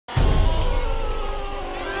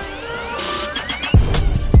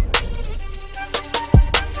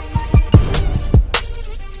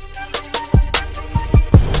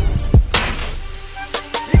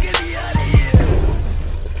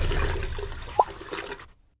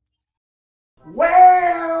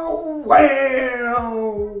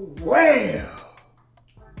Well.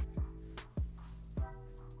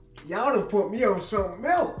 Y'all done put me on something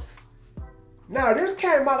else. Now, this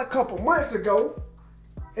came out a couple months ago,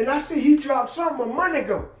 and I see he dropped something a month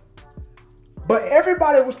ago. But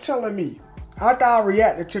everybody was telling me, after I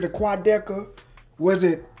reacted to the Quadeca, was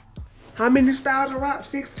it, how many styles of rap?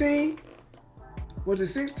 16? Was it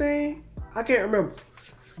 16? I can't remember.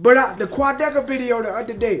 But the Quadeca video the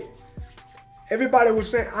other day, everybody was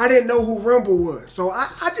saying, I didn't know who Remble was. So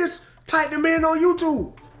I just typed him in on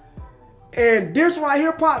YouTube. And this right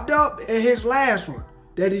here popped up, and his last one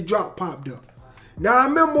that he dropped popped up. Now, I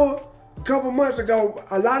remember a couple months ago,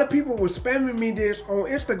 a lot of people were spamming me this on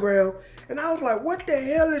Instagram, and I was like, what the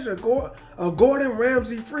hell is a Gordon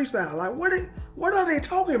Ramsay freestyle? Like, what are they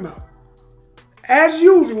talking about? As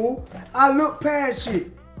usual, I look past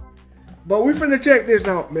shit. But we finna check this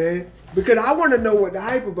out, man, because I want to know what the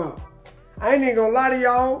hype about. I ain't even gonna lie to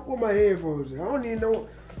y'all. What my headphones are. I don't even know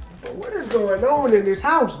what is going on in this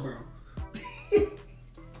house, bro.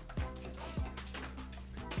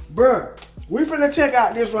 Bruh, we finna check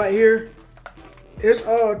out this right here. It's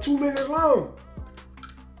 2 minutes long.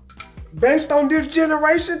 Based on this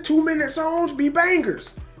generation, 2-minute songs be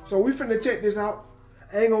bangers. So we finna check this out.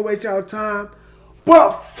 I ain't gonna waste y'all time.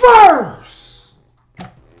 But first,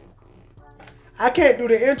 I can't do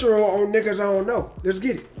the intro on niggas I don't know. Let's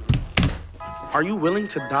get it. Are you willing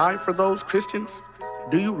to die for those Christians?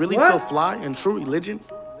 Do you really feel fly in true religion?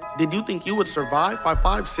 Did you think you would survive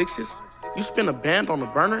 5.56s? You spent a band on a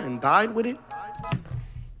burner and died with it?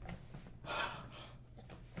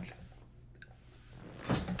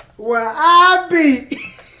 Well, I be.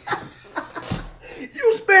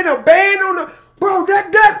 You spent a band on the... Bro,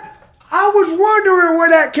 I was wondering where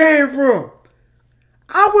that came from.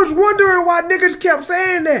 I was wondering why niggas kept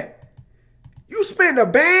saying that. You spent a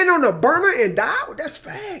band on a burner and died? That's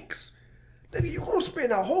facts. Nigga, you gonna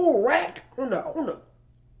spend a whole rack on the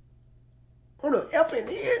F and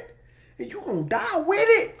N? And you gonna die with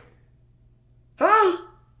it? Huh?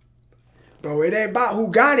 Bro, it ain't about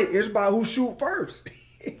who got it. It's about who shoot first.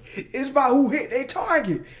 It's about who hit their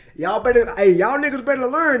target. Y'all niggas better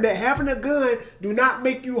learn that having a gun do not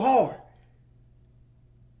make you hard.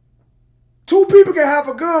 2 people can have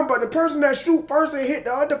a gun, but the person that shoot first and hit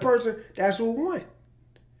the other person, that's who won.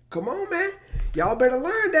 Come on, man. Y'all better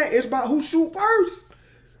learn that. It's about who shoot first.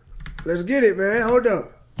 Let's get it, man. Hold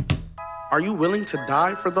up. Are you willing to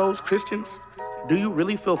die for those Christians? Do you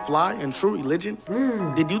really feel fly in true religion?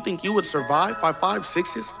 Did you think you would survive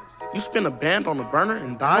 5.56s? You spent a band on a burner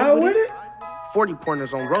and died with it? 40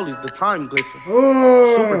 pointers on rollies, the time glisten.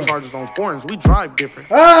 Superchargers on foreigns, we drive different.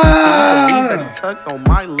 Can you believe that he tucked on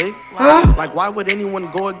my lick? Like, why would anyone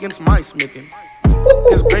go against my smithing?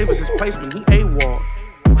 His grave is his placement, he AWOL.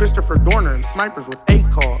 Christopher Dorner and snipers with 8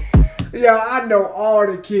 call. Yeah, I know all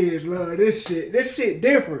the kids love this shit. This shit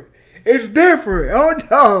different. It's different. Oh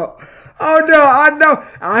no. Oh no, I know.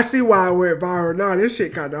 I see why it went viral now. This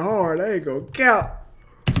shit kinda hard. I ain't gonna count.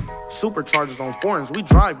 Superchargers on foreigns, we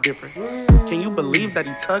drive different. Can you believe that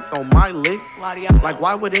he tucked on my lick? Like,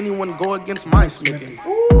 why would anyone go against my smithing?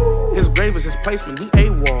 His grave is his placement, he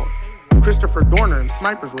AWOL. Christopher Dorner and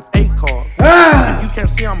snipers with 8 call. If you can't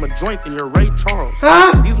see I'm a joint, then you're Ray Charles.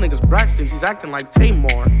 These niggas Braxtons, he's acting like Tamar.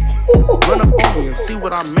 Run up on me and see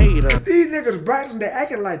what I made of. These niggas Braxton, they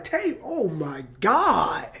acting like Tamar. Oh my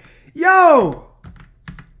God. Yo.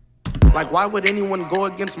 Like, why would anyone go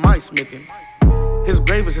against my smithing? His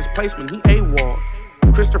grave is his placement, he AWOL.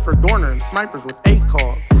 Christopher Dorner and snipers with 8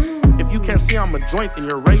 call. If you can't see I'm a joint, then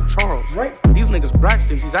you're Ray Charles. These niggas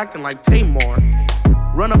Braxtons, he's acting like Tamar.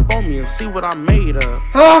 Run up on me and see what I made of.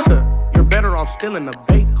 You're better off stealing a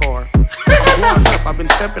bait car. I'm blowing up, I've been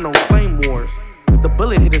stepping on claymores. The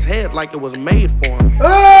bullet hit his head like it was made for him.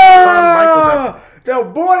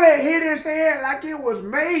 The bullet hit his head like it was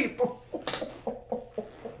made for him.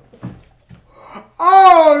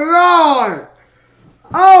 Oh Lord!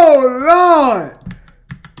 Oh Lord!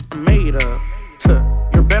 Made of.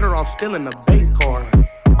 You're better off stealing a bait car.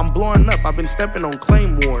 I'm blowing up, I've been stepping on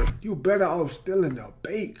claymores. You better off stealing a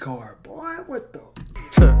bait car, boy. What the?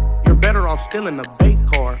 You're better off stealing a bait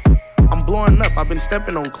car. I'm blowing up, I've been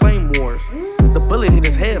stepping on claymores. The bullet hit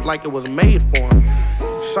his head like it was made for him.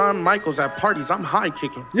 Shawn Michaels at parties, I'm high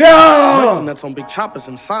kicking. Yeah! Nuts on big choppers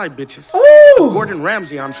and side bitches. Ooh. Gordon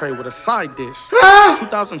Ramsay entree with a side dish.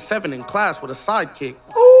 2007 in class with a sidekick.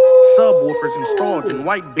 Subwoofers installed in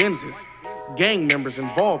white Benzes. Gang members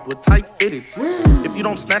involved with tight fitteds. If you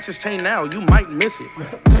don't snatch his chain now, you might miss it.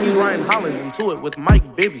 He's Ryan Hollins into it with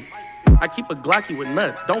Mike Bibby. I keep a Glocky with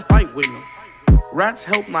nuts, don't fight with me. Rats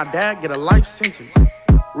helped my dad get a life sentence.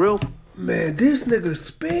 Real Man, this nigga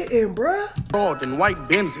spitting, bruh. Fraud in white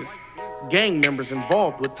Benzes. Gang members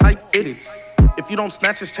involved with tight fitteds. If you don't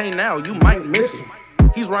snatch his chain now, you might miss it.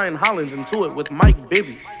 He's Ryan Hollins into it with Mike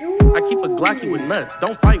Bibby. I keep a Glocky with nuts,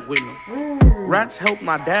 don't fight with me. Rats helped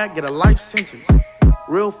my dad get a life sentence.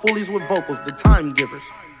 Real foolies with vocals, the time givers.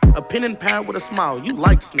 A pen and pad with a smile, you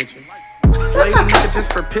like snitching. Slay the nigga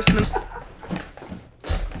just for pissing.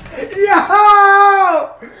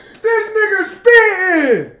 Yo! This nigga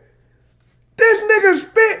spitting! This nigga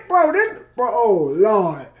spit, bro. Oh,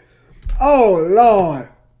 Lord. Oh, Lord.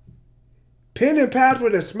 Pen and pads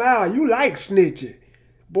with a smile. You like snitching.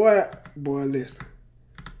 Boy, listen.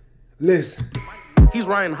 Listen. He's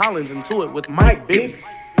Ryan Hollins into it with Mike Bibby.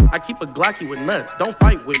 I keep a Glocky with nuts, don't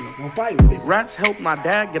fight with me. Don't fight with me. Rats helped my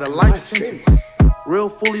dad get a life sentence. Real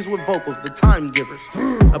foolies with vocals, the time givers.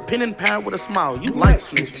 A pen and pad with a smile, you like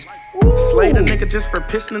snitching. Slayed a nigga just for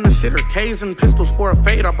pissing in the shitter. K's and pistols for a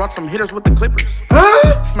fade, I brought some hitters with the clippers.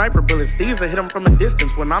 Sniper bullets, these will hit him from a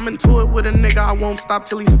distance. When I'm into it with a nigga, I won't stop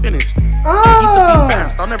till he's finished. Eat the beef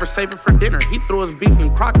fast, I'll never save it for dinner. He threw his beef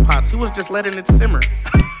in crock pots, he was just letting it simmer.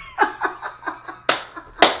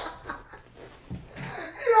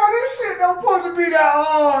 Don't supposed to be that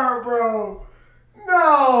hard, bro.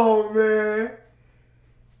 No, man.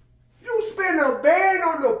 You spin a band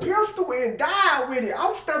on the pistol and die with it.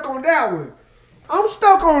 I'm stuck on that one. I'm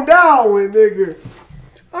stuck on that one, nigga.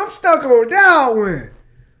 I'm stuck on that one.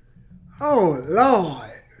 Oh,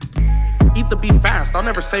 Lord. Eat the beef fast, I'll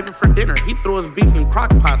never save it for dinner. He threw his beef in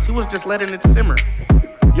crock pots, he was just letting it simmer.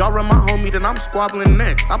 Y'all run my homie, then I'm squabbling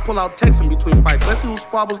next. I pull out texts in between fights, let's see who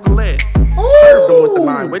squabbles the leg. Served him with the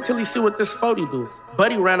 9, wait till he see what this 40 do.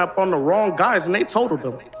 Buddy ran up on the wrong guys and they totaled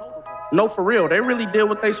him. No, for real, they really did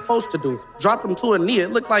what they supposed to do. Dropped him to a knee,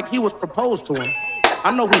 it looked like he was proposed to him.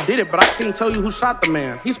 I know who did it, but I can't tell you who shot the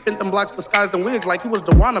man. He spent them blocks disguised in wigs like he was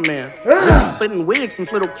Dewana man. Really splitting wigs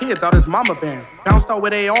since little kids out his mama band. Bounced out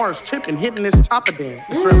with ARs, chipping, hitting his chopper dance.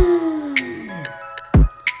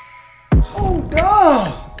 Hold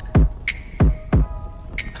up.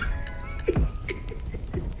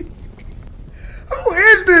 Who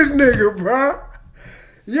is this nigga, bro?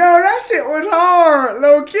 Yo, that shit was hard,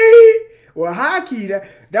 low key. Well, high key.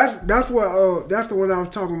 That's the one I was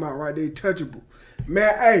talking about right there. Touchable,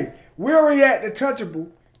 man. Hey, we'll react to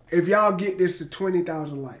Touchable if y'all get this to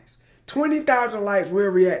 20,000 likes. 20,000 likes,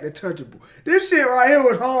 we'll react to Touchable. This shit right here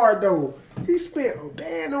was hard though. He spent a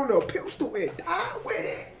band on a pistol and died with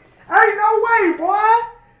it. Ain't no way, boy.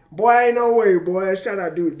 Boy, ain't no way, boy. Shout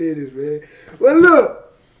out Dude Dennis, man. Well,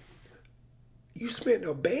 look. You spent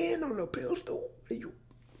a band on a pistol?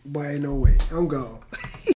 Boy, ain't no way. I'm gone.